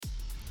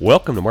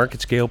Welcome to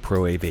Market Scale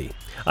Pro AV.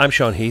 I'm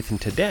Sean Heath,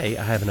 and today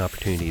I have an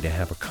opportunity to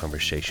have a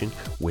conversation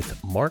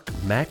with Mark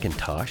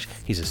McIntosh.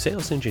 He's a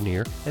sales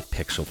engineer at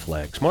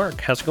PixelFlex. Mark,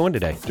 how's it going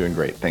today? Doing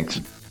great,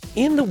 thanks.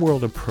 In the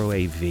world of Pro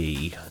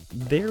AV,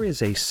 there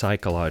is a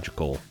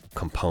psychological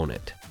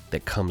component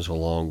that comes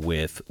along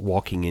with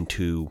walking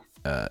into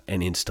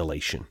an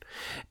installation,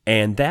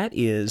 and that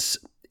is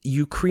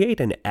you create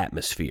an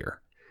atmosphere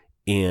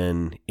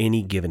in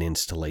any given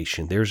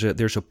installation. There's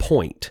a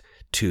point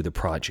to the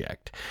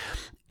project.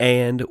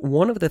 And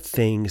one of the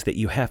things that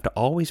you have to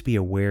always be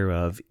aware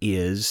of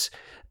is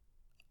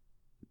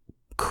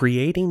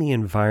creating the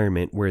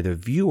environment where the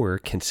viewer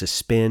can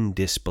suspend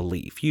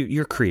disbelief.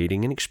 You're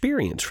creating an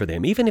experience for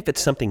them. Even if it's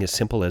something as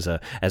simple as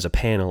a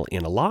panel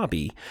in a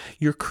lobby,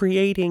 you're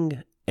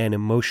creating an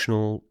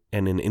emotional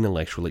and an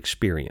intellectual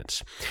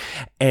experience.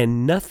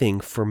 And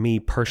nothing for me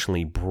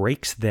personally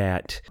breaks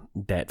that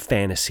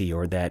fantasy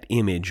or that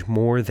image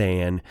more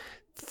than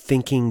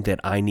thinking that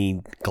I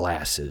need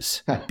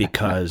glasses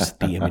because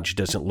the image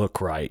doesn't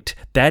look right.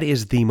 That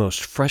is the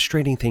most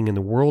frustrating thing in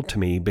the world to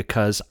me,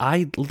 because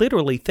I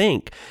literally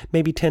think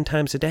maybe 10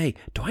 times a day,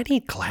 do I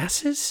need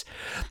glasses?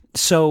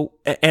 So,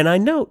 and I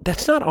know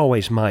that's not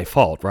always my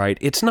fault, right?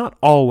 It's not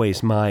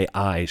always my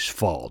eye's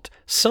fault.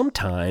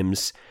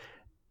 Sometimes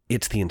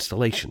it's the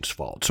installation's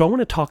fault. So I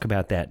want to talk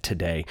about that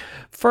today.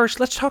 First,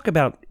 let's talk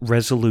about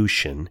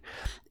resolution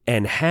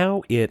and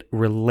how it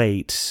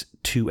relates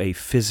to a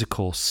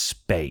physical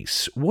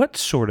space. What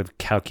sort of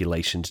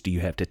calculations do you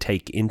have to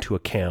take into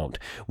account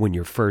when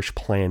you're first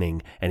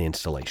planning an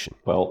installation?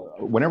 Well,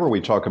 whenever we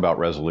talk about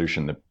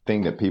resolution, the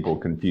thing that people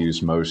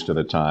confuse most of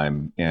the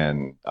time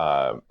in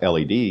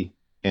LED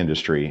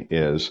industry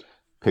is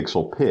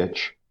pixel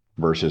pitch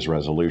versus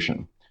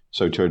resolution.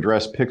 So to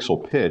address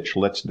pixel pitch,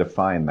 let's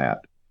define that.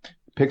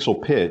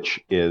 Pixel pitch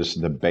is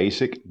the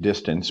basic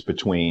distance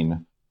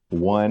between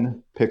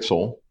one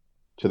pixel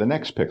to the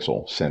next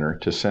pixel, center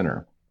to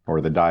center, or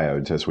the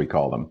diodes as we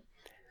call them.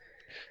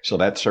 So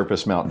that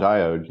surface mount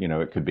diode,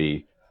 it could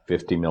be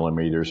 50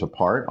 millimeters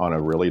apart on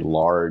a really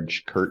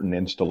large curtain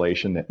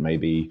installation that may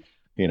be,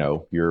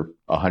 you're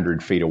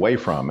 100 feet away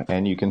from,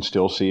 and you can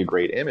still see a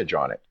great image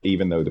on it,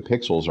 even though the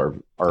pixels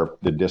are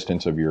the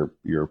distance of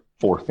your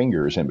four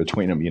fingers in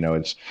between them.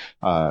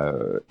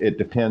 It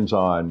depends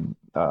on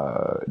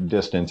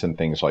distance and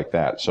things like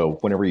that. So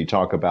whenever you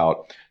talk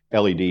about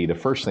LED, the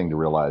first thing to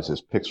realize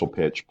is pixel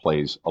pitch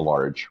plays a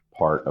large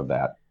part of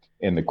that.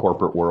 In the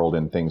corporate world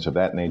and things of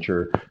that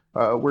nature,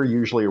 we're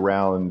usually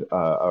around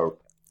a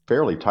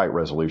fairly tight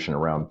resolution,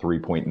 around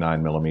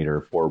 3.9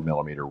 millimeter, 4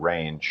 millimeter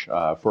range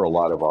for a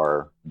lot of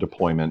our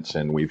deployments,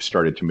 and we've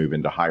started to move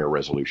into higher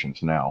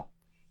resolutions now.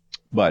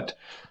 But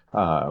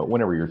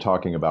whenever you're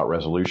talking about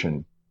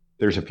resolution,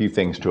 there's a few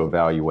things to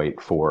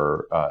evaluate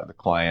for the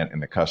client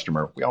and the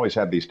customer. We always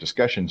have these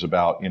discussions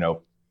about,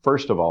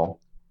 first of all,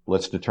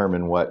 let's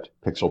determine what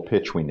pixel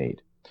pitch we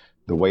need.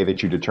 The way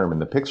that you determine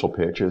the pixel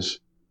pitch is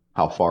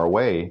how far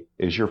away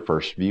is your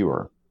first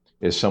viewer?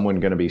 Is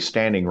someone going to be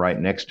standing right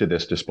next to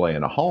this display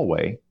in a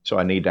hallway? So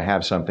I need to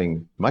have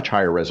something much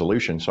higher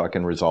resolution so I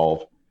can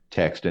resolve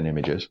text and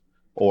images.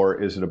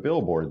 Or is it a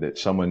billboard that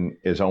someone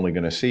is only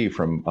going to see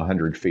from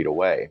 100 feet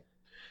away?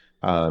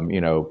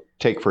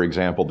 Take, for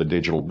example, the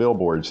digital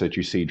billboards that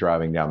you see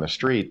driving down the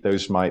street.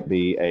 Those might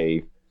be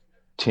a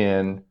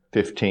 10,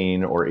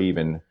 15, or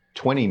even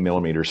 20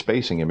 millimeter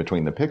spacing in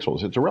between the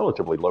pixels. It's a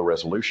relatively low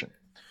resolution.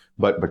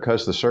 But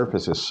because the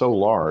surface is so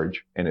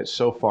large and it's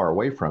so far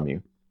away from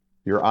you,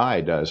 your eye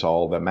does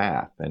all the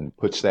math and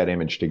puts that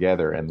image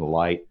together, and the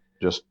light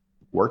just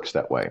works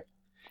that way.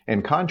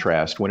 In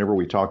contrast, whenever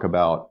we talk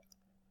about,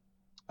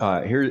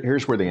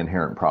 here's where the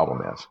inherent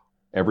problem is.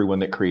 Everyone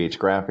that creates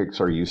graphics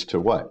are used to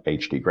what?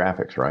 HD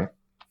graphics, right?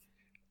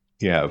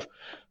 You have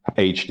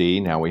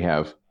HD, now we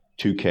have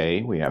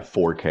 2K, we have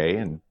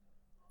 4K, and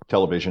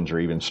televisions are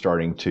even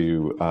starting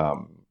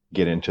to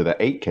get into the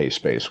 8K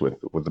space with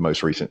the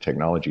most recent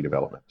technology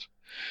developments.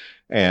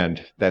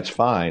 And that's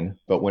fine,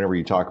 but whenever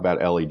you talk about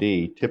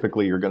LED,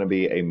 typically you're going to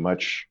be a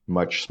much,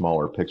 much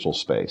smaller pixel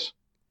space.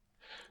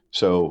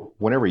 So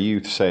whenever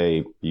you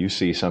say you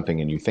see something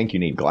and you think you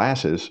need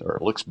glasses, or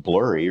it looks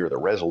blurry, or the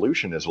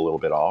resolution is a little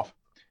bit off,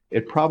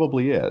 it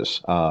probably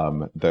is.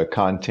 The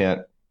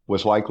content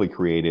was likely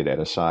created at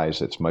a size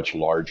that's much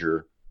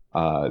larger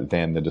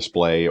than the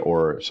display,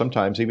 or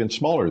sometimes even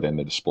smaller than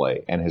the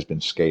display, and has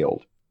been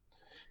scaled.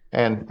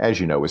 And as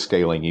you know, with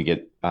scaling, you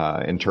get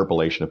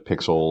interpolation of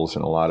pixels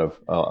and a lot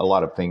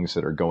of things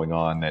that are going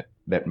on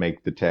that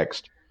make the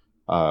text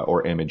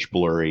or image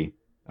blurry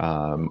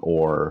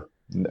or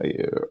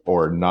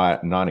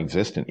not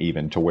non-existent,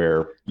 even to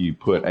where you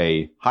put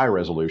a high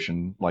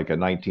resolution like a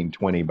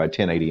 1920 by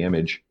 1080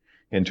 image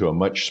into a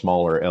much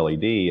smaller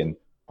LED, and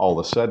all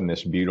of a sudden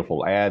this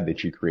beautiful ad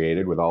that you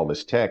created with all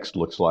this text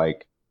looks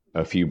like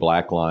a few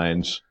black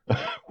lines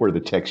where the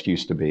text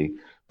used to be,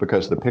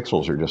 because the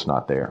pixels are just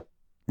not there.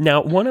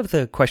 Now, one of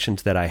the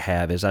questions that I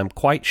have is I'm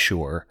quite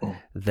sure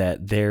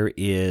that there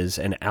is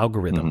an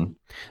algorithm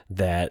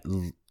that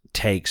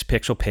takes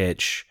pixel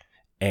pitch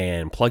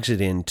and plugs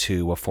it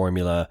into a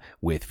formula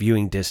with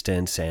viewing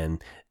distance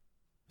and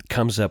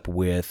comes up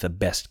with a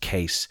best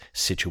case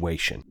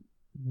situation.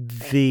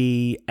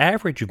 The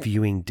average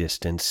viewing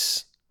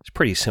distance is a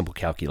pretty simple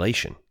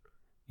calculation.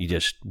 You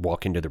just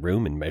walk into the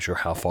room and measure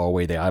how far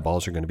away the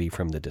eyeballs are going to be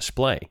from the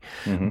display.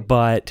 Mm-hmm.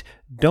 But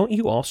don't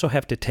you also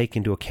have to take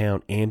into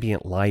account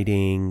ambient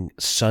lighting,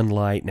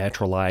 sunlight,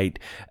 natural light,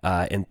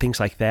 and things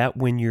like that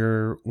when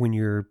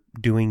you're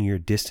doing your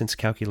distance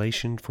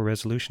calculation for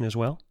resolution as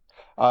well?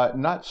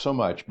 Not so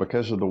much,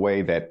 because of the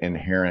way that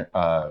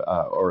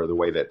or the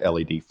way that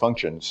LED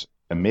functions,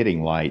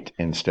 emitting light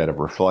instead of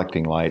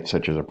reflecting light,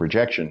 such as a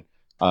projection.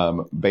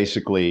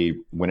 Basically,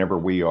 whenever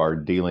we are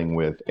dealing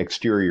with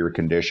exterior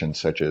conditions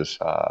such as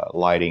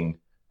lighting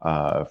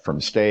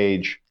from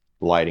stage,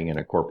 lighting in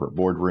a corporate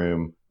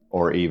boardroom,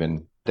 or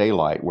even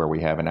daylight where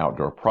we have an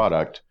outdoor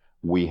product,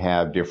 we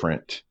have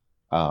different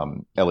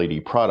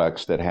LED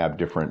products that have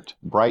different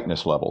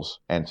brightness levels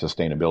and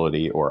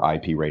sustainability or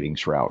IP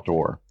ratings for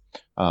outdoor.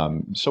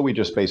 So we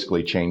just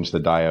basically change the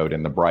diode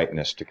and the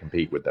brightness to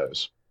compete with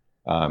those.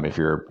 If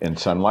you're in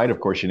sunlight,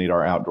 of course, you need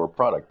our outdoor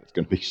product that's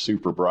going to be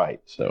super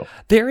bright. So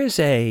there is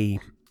I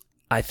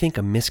think,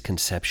 a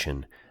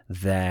misconception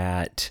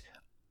that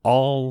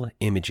all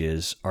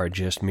images are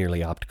just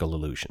merely optical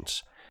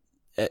illusions.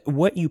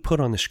 What you put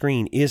on the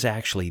screen is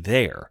actually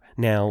there.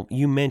 Now,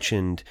 you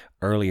mentioned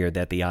earlier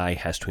that the eye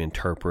has to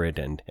interpret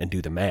and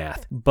do the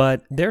math,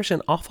 but there's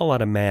an awful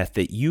lot of math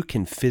that you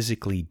can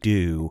physically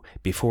do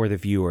before the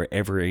viewer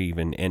ever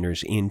even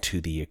enters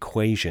into the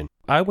equation.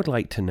 I would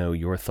like to know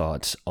your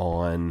thoughts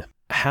on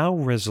how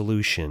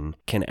resolution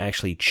can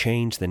actually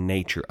change the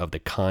nature of the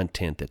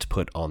content that's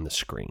put on the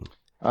screen.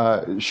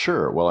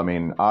 Sure. Well, I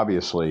mean,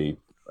 obviously,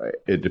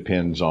 it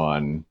depends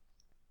on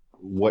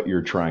what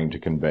you're trying to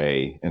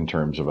convey in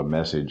terms of a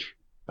message,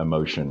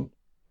 emotion,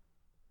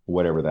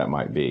 whatever that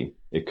might be.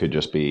 It could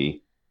just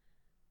be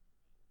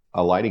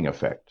a lighting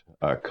effect,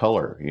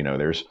 color. You know,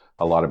 there's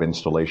a lot of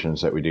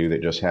installations that we do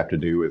that just have to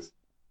do with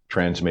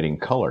transmitting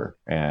color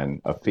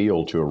and a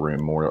feel to a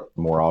room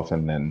more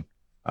often than,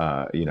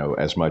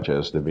 as much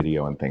as the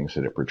video and things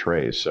that it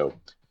portrays. So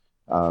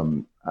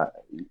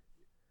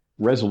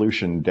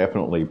resolution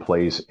definitely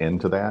plays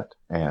into that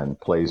and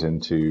plays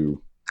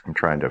into, I'm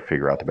trying to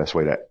figure out the best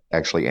way to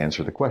actually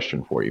answer the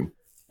question for you.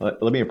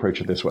 Let me approach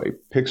it this way.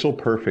 Pixel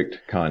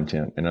perfect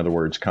content, in other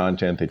words,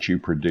 content that you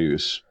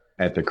produce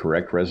at the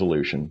correct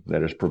resolution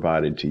that is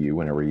provided to you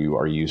whenever you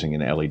are using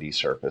an LED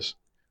surface,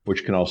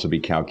 which can also be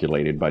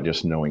calculated by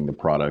just knowing the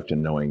product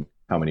and knowing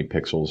how many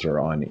pixels are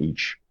on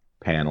each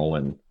panel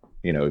and,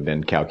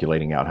 then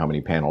calculating out how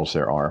many panels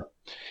there are.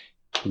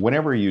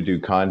 Whenever you do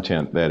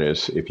content that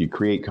is, if you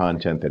create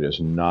content that is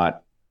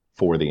not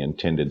for the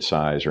intended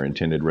size or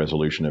intended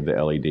resolution of the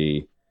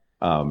LED,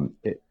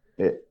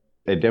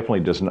 it definitely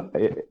does not,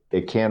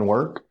 it can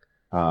work.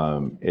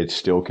 It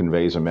still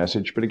conveys a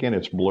message, but again,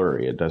 it's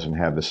blurry. It doesn't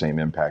have the same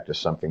impact as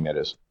something that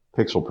is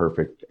pixel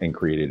perfect and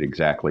created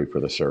exactly for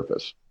the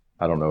surface.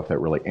 I don't know if that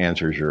really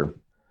answers your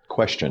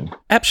question.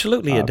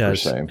 Absolutely it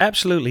does.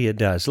 Absolutely it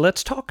does.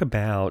 Let's talk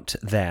about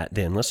that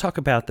then. Let's talk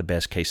about the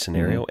best case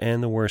scenario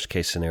and the worst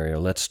case scenario.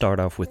 Let's start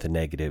off with the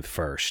negative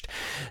first.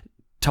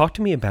 Talk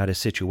to me about a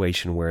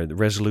situation where the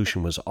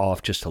resolution was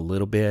off just a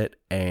little bit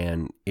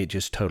and it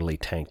just totally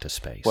tanked a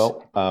space.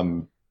 Well,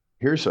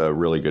 here's a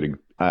really good,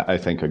 I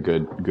think a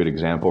good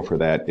example for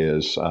that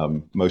is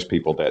most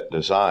people that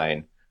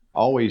design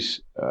always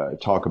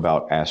talk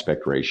about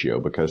aspect ratio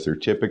because they're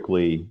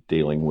typically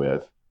dealing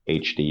with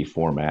HD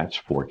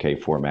formats,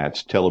 4K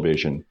formats,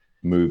 television,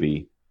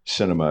 movie,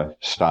 cinema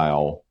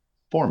style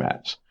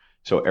formats.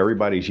 So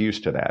everybody's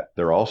used to that.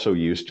 They're also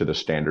used to the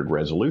standard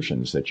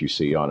resolutions that you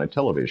see on a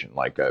television,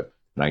 like a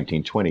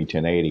 1920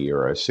 1080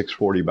 or a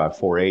 640 by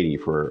 480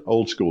 for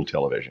old school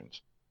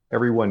televisions.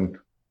 Everyone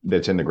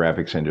that's in the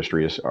graphics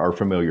industry are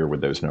familiar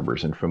with those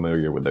numbers and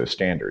familiar with those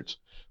standards.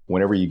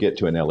 Whenever you get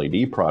to an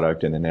LED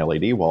product and an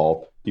LED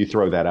wall, you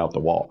throw that out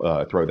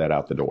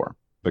the door,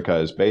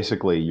 because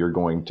basically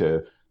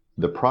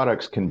the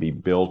products can be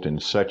built in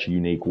such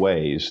unique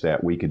ways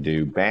that we could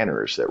do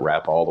banners that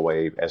wrap all the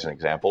way, as an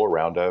example,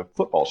 around a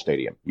football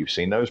stadium. You've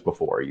seen those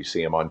before. You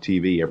see them on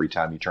TV every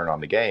time you turn on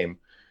the game.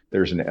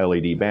 There's an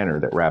LED banner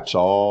that wraps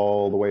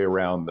all the way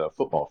around the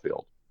football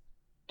field.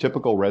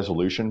 Typical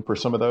resolution for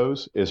some of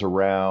those is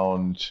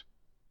around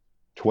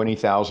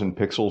 20,000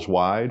 pixels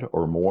wide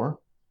or more.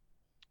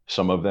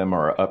 Some of them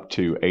are up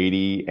to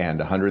 80 and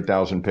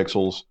 100,000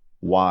 pixels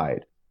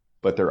wide,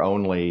 but they're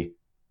only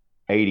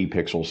 80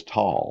 pixels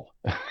tall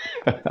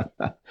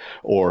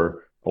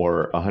or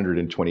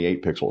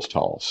 128 pixels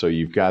tall. So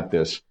you've got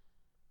this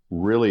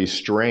really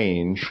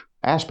strange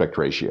aspect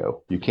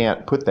ratio. You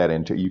could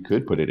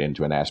put it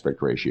into an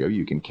aspect ratio.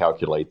 You can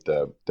calculate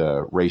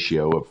the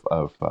ratio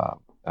of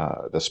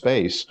the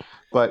space,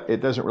 but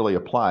it doesn't really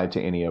apply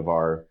to any of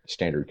our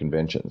standard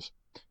conventions.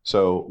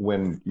 So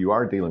when you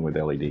are dealing with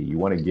LED, you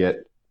want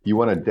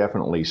to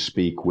definitely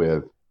speak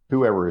with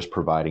whoever is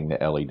providing the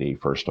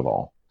LED first of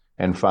all,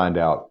 and find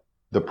out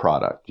the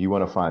product. You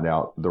want to find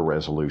out the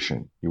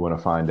resolution. You want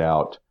to find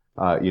out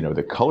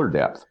the color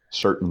depth.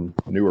 Certain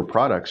newer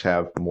products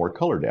have more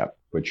color depth,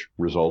 which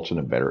results in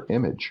a better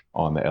image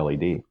on the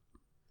LED.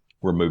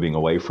 We're moving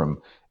away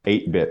from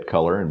 8-bit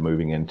color and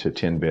moving into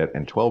 10-bit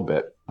and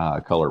 12-bit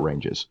color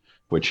ranges,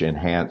 which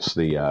enhance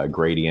the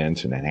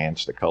gradients and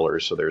enhance the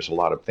colors. So there's a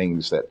lot of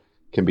things that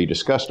can be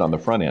discussed on the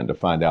front end to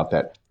find out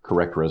that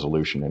correct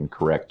resolution and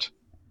correct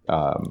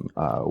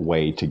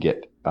way to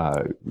get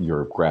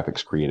your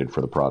graphics created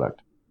for the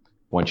product.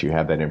 Once you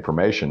have that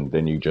information,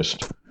 then you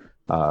just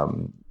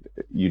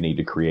you need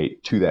to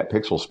create to that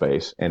pixel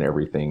space, and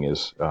everything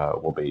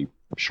will be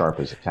sharp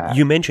as a tack.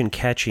 You mentioned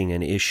catching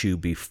an issue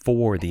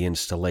before the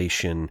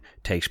installation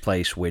takes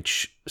place,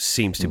 which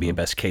seems to be a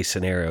best case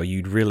scenario.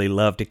 You'd really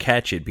love to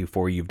catch it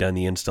before you've done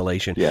the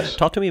installation. Yes.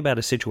 Talk to me about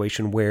a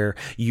situation where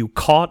you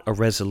caught a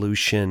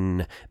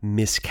resolution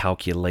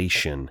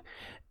miscalculation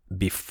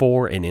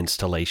before an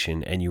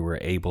installation and you were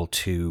able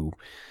to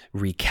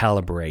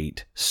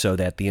recalibrate so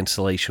that the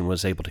installation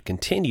was able to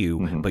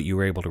continue, but you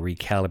were able to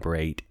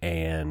recalibrate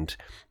and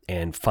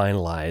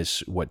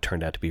finalize what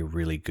turned out to be a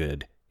really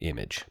good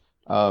image.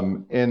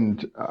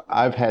 And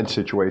I've had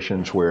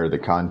situations where the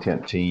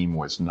content team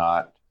was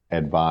not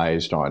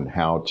advised on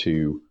how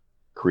to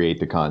create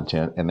the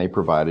content, and they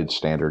provided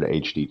standard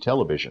HD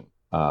television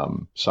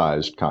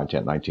sized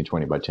content,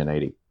 1920 by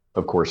 1080.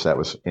 Of course, that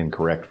was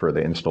incorrect for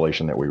the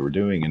installation that we were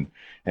doing,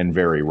 and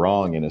very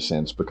wrong in a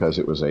sense, because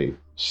it was a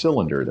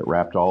cylinder that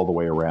wrapped all the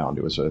way around.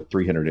 It was a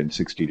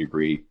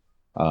 360-degree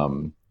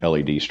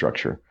LED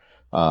structure.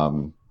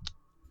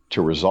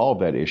 To resolve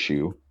that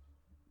issue,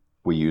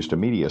 we used a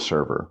media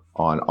server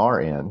on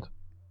our end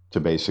to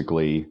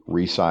basically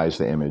resize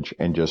the image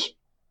and just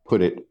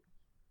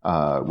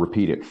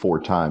repeat it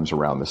 4 times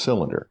around the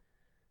cylinder.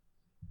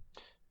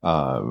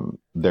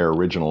 Their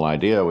original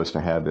idea was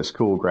to have this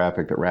cool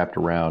graphic that wrapped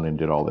around and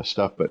did all this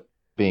stuff, but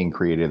being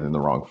created in the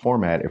wrong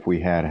format, if we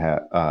had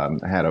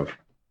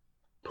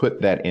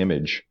put that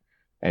image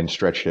and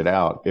stretched it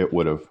out, it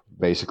would have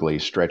basically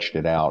stretched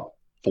it out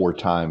 4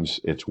 times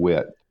its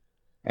width,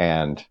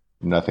 and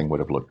nothing would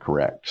have looked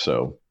correct.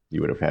 So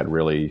you would have had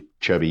really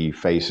chubby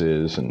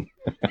faces, and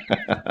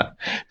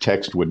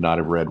text would not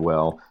have read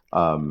well.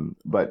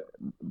 But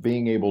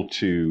being able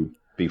to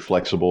be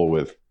flexible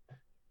with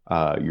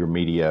your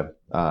media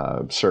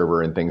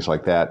server and things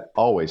like that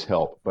always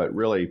help. But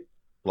really,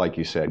 like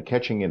you said,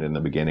 catching it in the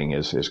beginning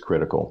is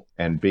critical.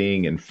 And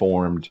being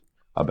informed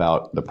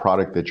about the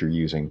product that you're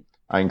using.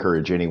 I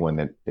encourage anyone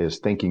that is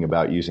thinking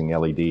about using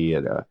LED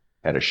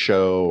at a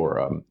show,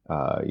 or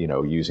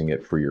using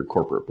it for your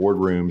corporate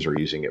boardrooms, or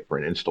using it for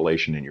an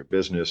installation in your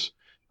business,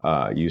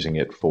 using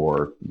it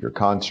for your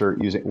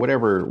concert, using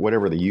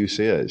whatever the use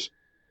is.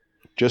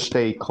 Just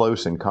stay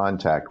close in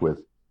contact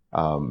with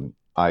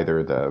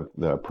either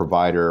the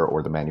provider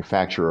or the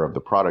manufacturer of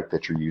the product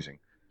that you're using,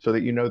 so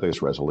that you know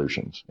those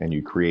resolutions and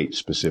you create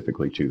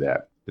specifically to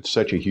that. It's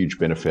such a huge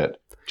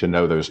benefit to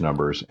know those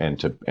numbers and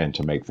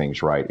to make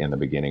things right in the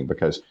beginning,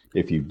 because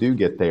if you do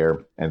get there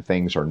and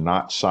things are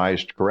not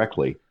sized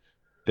correctly,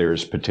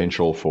 there's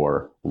potential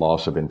for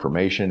loss of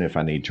information. If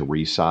I need to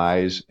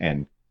resize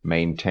and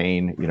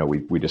maintain,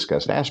 we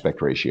discussed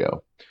aspect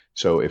ratio.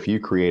 So if you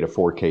create a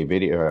 4K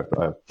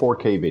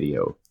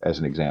video as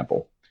an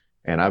example,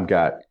 and I've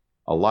got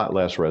a lot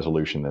less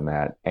resolution than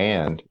that,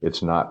 and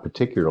it's not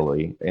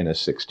particularly in a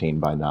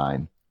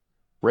 16:9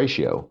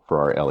 ratio for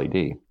our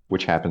LED,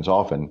 which happens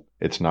often.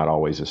 It's not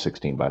always a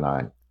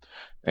 16:9.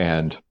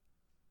 And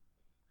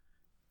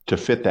to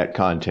fit that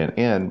content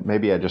in,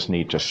 maybe I just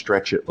need to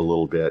stretch it a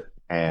little bit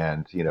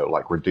and,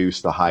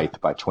 reduce the height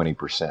by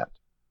 20%.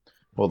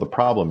 Well, the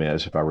problem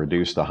is, if I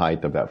reduce the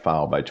height of that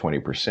file by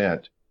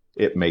 20%,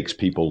 it makes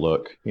people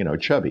look,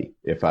 chubby.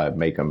 If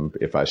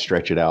I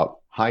stretch it out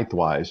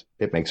height-wise,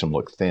 it makes them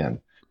look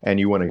thin. And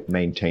you want to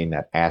maintain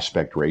that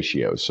aspect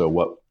ratio. So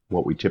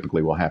what we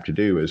typically will have to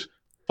do is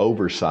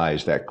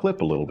oversize that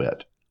clip a little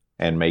bit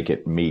and make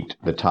it meet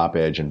the top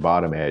edge and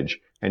bottom edge,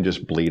 and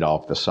just bleed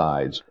off the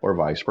sides, or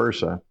vice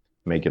versa.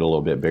 Make it a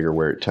little bit bigger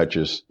where it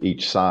touches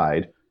each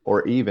side,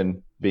 or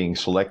even being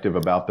selective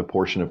about the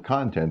portion of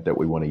content that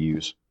we want to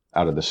use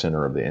out of the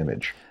center of the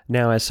image.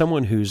 Now, as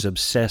someone who's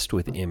obsessed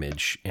with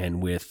image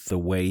and with the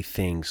way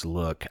things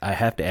look, I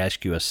have to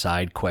ask you a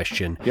side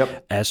question.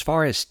 Yep. As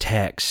far as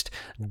text,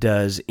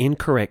 does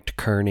incorrect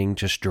kerning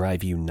just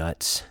drive you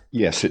nuts?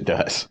 Yes, it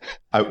does.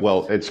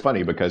 Well, it's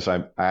funny because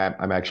I'm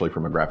actually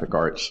from a graphic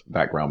arts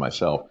background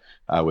myself.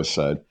 I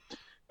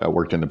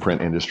worked in the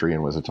print industry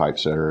and was a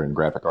typesetter and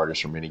graphic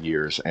artist for many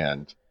years,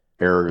 and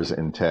errors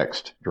in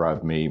text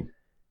drive me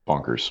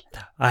bonkers.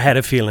 I had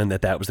a feeling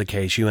that was the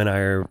case. You and I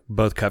are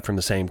both cut from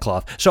the same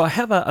cloth. So I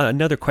have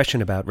another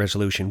question about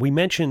resolution. We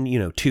mentioned,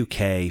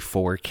 2K,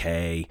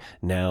 4K.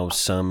 Now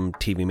some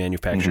TV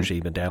manufacturers are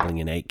even dabbling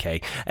in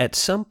 8K. At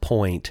some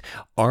point,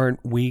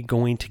 aren't we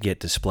going to get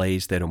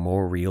displays that are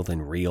more real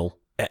than real?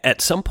 At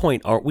some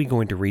point, aren't we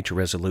going to reach a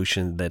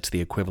resolution that's the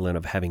equivalent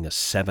of having a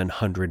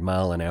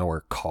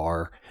 700-mile-an-hour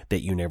car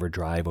that you never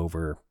drive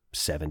over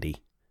 70?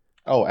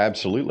 Oh,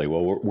 absolutely.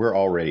 Well, we're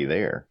already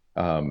there.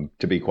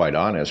 To be quite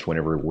honest,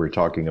 whenever we're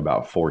talking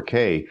about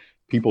 4K,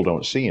 people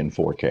don't see in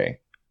 4K.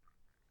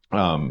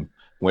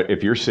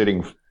 If you're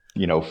sitting,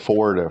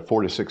 4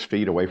 to 6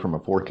 feet away from a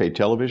 4K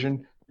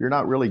television, you're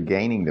not really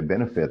gaining the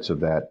benefits of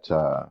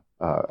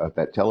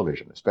that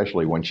television,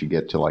 especially once you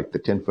get to like the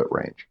 10-foot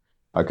range.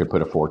 I could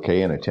put a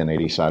 4K and a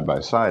 1080 side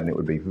by side, and it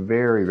would be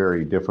very,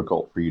 very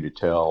difficult for you to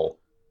tell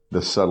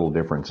the subtle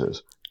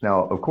differences.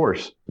 Now, of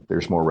course,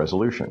 there's more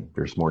resolution,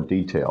 there's more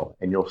detail,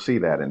 and you'll see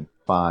that in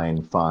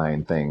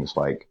fine things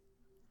like,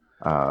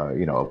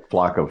 a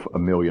flock of a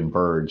million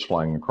birds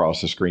flying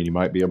across the screen. You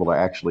might be able to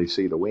actually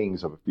see the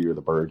wings of a few of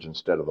the birds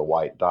instead of the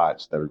white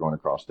dots that are going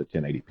across the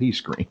 1080p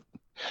screen.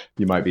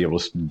 You might be able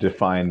to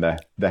define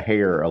the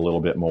hair a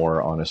little bit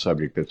more on a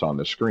subject that's on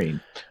the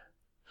screen.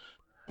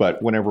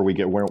 But when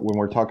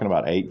we're talking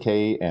about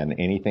 8K and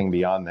anything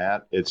beyond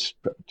that,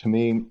 to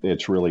me,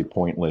 it's really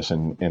pointless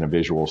in a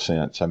visual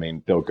sense. I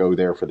mean, they'll go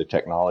there for the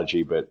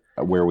technology, but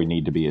where we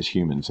need to be as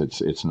humans,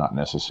 it's not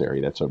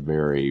necessary. That's a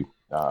very,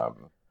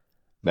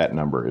 that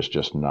number is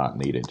just not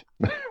needed.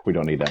 We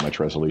don't need that much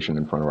resolution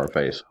in front of our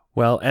face.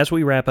 Well, as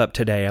we wrap up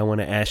today, I want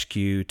to ask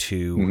you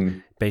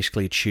to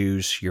basically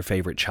choose your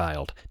favorite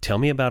child. Tell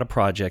me about a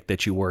project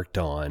that you worked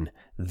on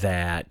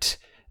that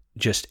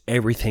just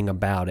everything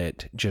about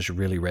it just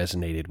really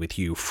resonated with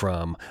you,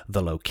 from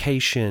the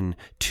location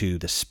to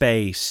the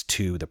space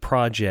to the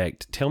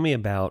project. Tell me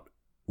about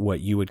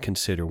what you would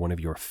consider one of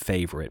your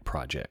favorite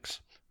projects.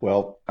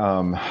 Well,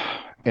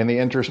 in the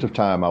interest of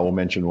time, I will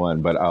mention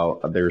one, but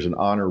there's an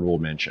honorable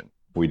mention.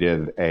 We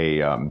did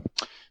working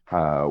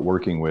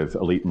with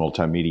Elite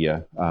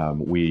Multimedia,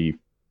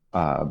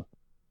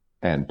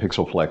 and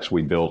PixelFlex,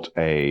 we built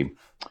a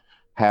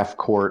half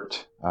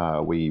court.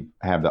 We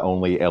have the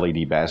only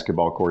LED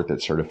basketball court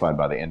that's certified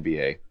by the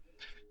NBA.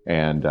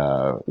 And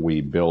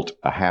we built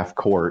a half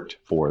court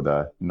for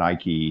the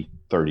Nike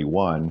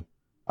 31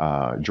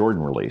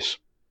 Jordan release.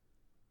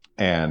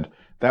 And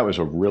that was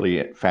a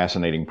really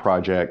fascinating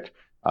project.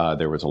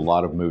 There was a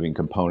lot of moving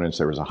components.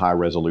 There was a high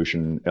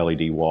resolution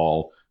LED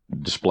wall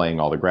displaying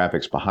all the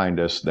graphics behind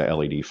us, the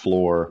LED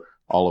floor,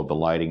 all of the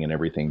lighting and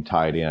everything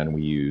tied in.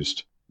 We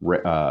used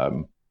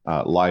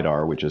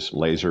LiDAR, which is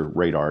laser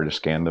radar, to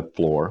scan the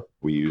floor.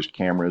 We used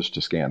cameras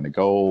to scan the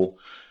goal.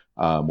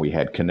 We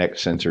had Kinect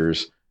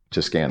sensors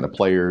to scan the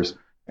players.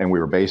 And we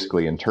were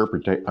basically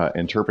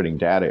interpreting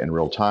data in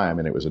real time.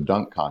 And it was a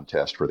dunk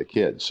contest for the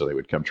kids. So they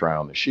would come try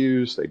on the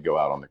shoes. They'd go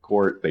out on the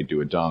court. They'd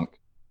do a dunk.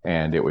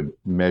 And it would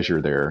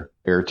measure their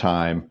air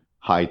time,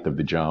 height of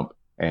the jump,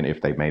 and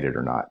if they made it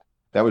or not.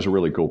 That was a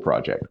really cool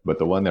project. But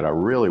the one that I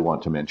really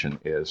want to mention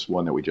is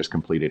one that we just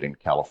completed in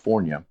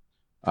California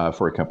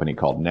for a company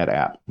called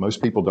NetApp.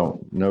 Most people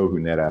don't know who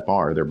NetApp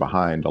are. They're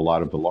behind a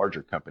lot of the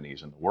larger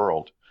companies in the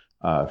world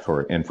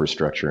for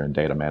infrastructure and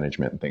data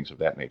management and things of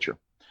that nature.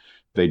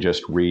 They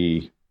just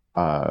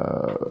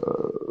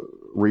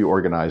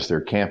reorganized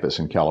their campus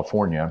in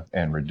California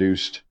and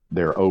reduced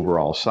their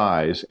overall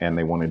size, and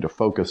they wanted to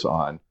focus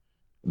on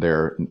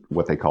their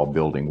what they call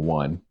Building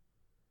 1.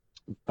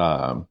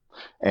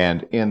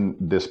 And in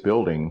this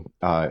building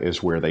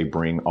is where they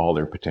bring all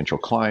their potential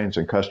clients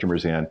and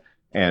customers in.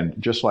 And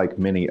just like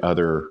many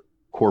other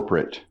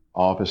corporate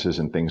offices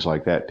and things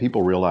like that,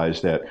 people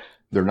realize that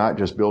they're not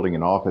just building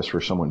an office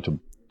for someone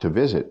to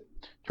visit.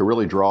 To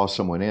really draw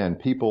someone in,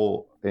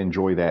 people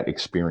enjoy that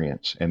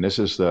experience. And this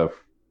is a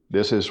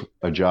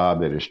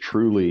job that is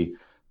truly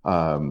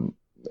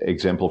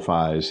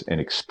exemplifies an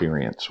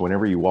experience.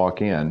 Whenever you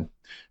walk in,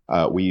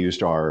 we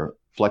used our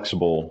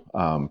flexible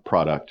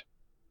product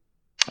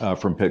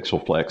from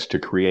PixelFlex to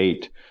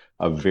create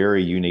a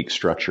very unique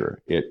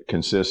structure. It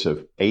consists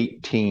of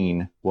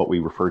 18 what we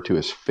refer to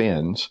as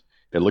fins.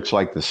 It looks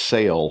like the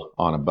sail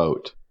on a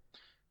boat,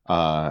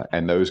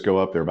 and those go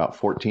up. They're about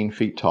 14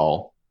 feet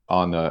tall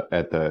and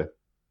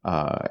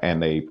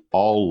they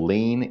all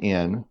lean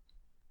in,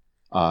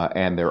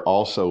 and they're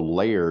also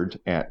layered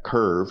and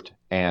curved,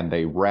 and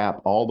they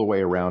wrap all the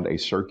way around a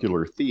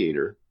circular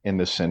theater in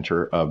the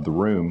center of the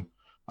room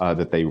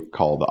that they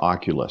call the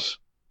Oculus.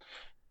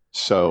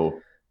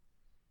 So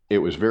it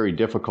was very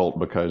difficult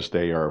because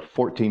they are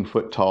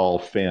 14-foot tall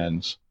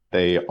fins.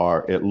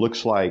 It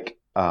looks like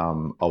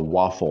a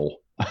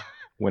waffle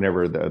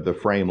whenever the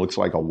frame looks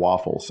like a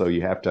waffle. So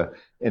you have to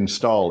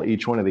install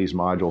each one of these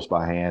modules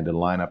by hand and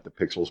line up the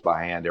pixels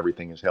by hand.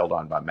 Everything is held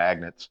on by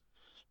magnets.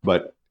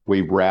 But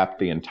we wrapped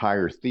the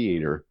entire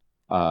theater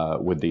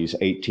with these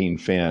 18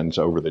 fins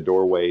over the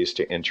doorways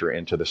to enter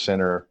into the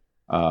center.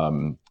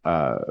 But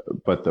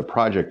the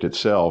project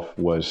itself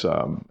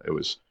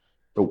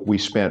we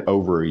spent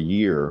over a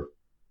year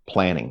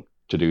planning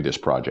to do this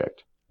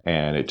project.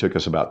 And it took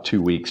us about 2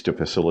 weeks to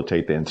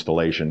facilitate the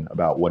installation,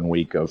 about 1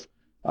 week of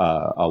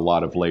a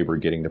lot of labor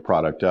getting the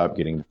product up,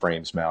 getting the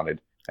frames mounted,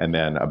 and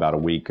then about a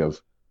week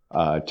of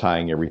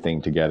tying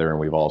everything together. And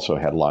we've also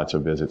had lots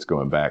of visits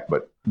going back.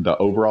 But the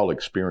overall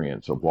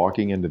experience of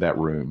walking into that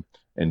room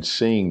and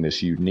seeing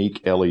this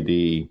unique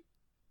LED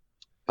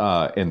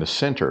in the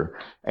center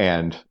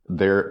and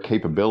their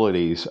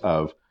capabilities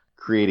of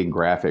creating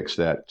graphics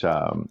that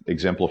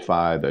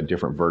exemplify the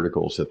different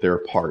verticals that they're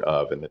part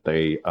of and that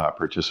they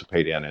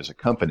participate in as a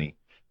company,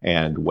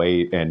 and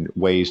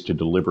ways to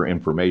deliver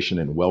information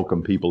and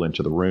welcome people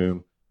into the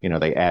room.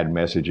 They add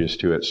messages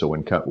to it, so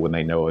when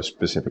they know a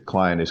specific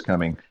client is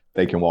coming,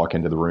 they can walk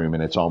into the room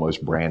and it's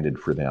almost branded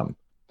for them.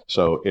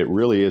 So it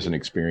really is an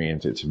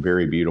experience. It's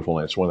very beautiful,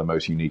 and it's one of the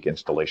most unique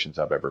installations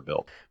I've ever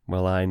built.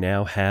 Well, I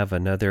now have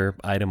another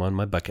item on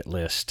my bucket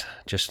list.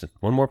 Just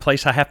one more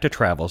place I have to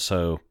travel,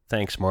 so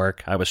thanks,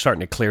 Mark. I was starting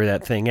to clear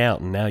that thing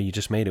out, and now you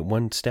just made it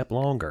one step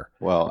longer.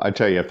 Well, I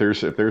tell you, if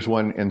there's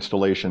one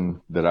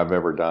installation that I've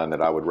ever done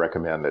that I would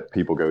recommend that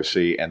people go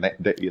see, and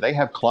they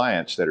have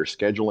clients that are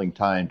scheduling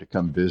time to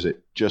come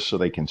visit just so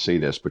they can see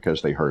this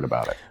because they heard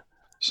about it.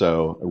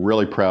 So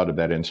really proud of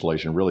that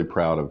installation, really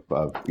proud of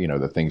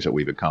the things that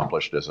we've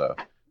accomplished as a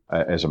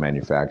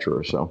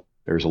manufacturer. So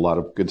there's a lot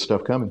of good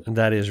stuff coming.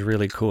 That is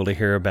really cool to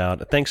hear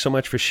about. Thanks so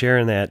much for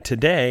sharing that.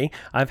 Today,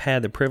 I've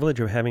had the privilege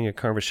of having a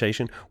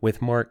conversation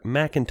with Mark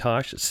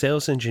McIntosh,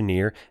 sales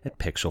engineer at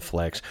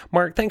PixelFlex.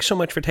 Mark, thanks so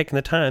much for taking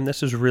the time.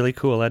 This is really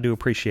cool. I do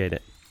appreciate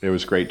it. It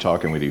was great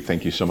talking with you.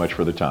 Thank you so much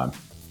for the time.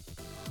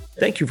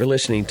 Thank you for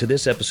listening to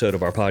this episode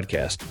of our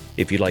podcast.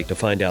 If you'd like to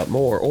find out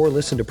more or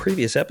listen to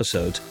previous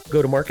episodes,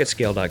 go to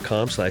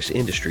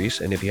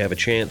marketscale.com/industries. And if you have a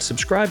chance,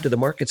 subscribe to the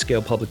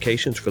MarketScale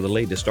publications for the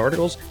latest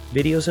articles,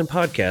 videos, and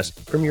podcasts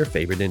from your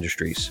favorite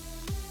industries.